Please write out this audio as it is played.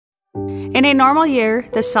In a normal year,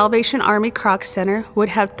 the Salvation Army Kroc Center would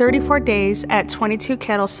have 34 days at 22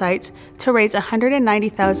 kettle sites to raise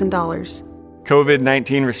 $190,000.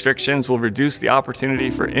 COVID-19 restrictions will reduce the opportunity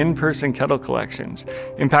for in-person kettle collections,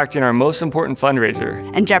 impacting our most important fundraiser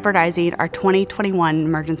and jeopardizing our 2021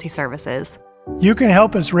 emergency services. You can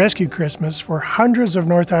help us rescue Christmas for hundreds of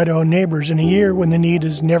North Idaho neighbors in a year when the need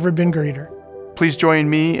has never been greater. Please join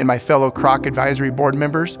me and my fellow Kroc Advisory Board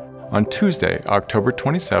members on Tuesday, October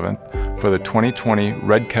 27th for the 2020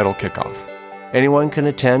 Red Kettle Kick-off. Anyone can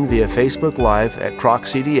attend via Facebook Live at Kroc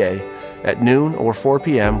CDA at noon or 4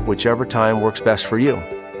 p.m., whichever time works best for you.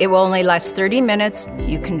 It will only last 30 minutes.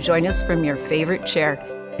 You can join us from your favorite chair.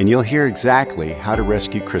 And you'll hear exactly how to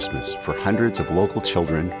rescue Christmas for hundreds of local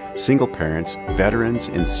children, single parents, veterans,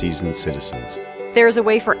 and seasoned citizens. There's a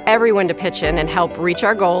way for everyone to pitch in and help reach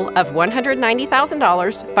our goal of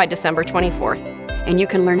 $190,000 by December 24th. And you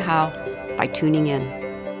can learn how by tuning in.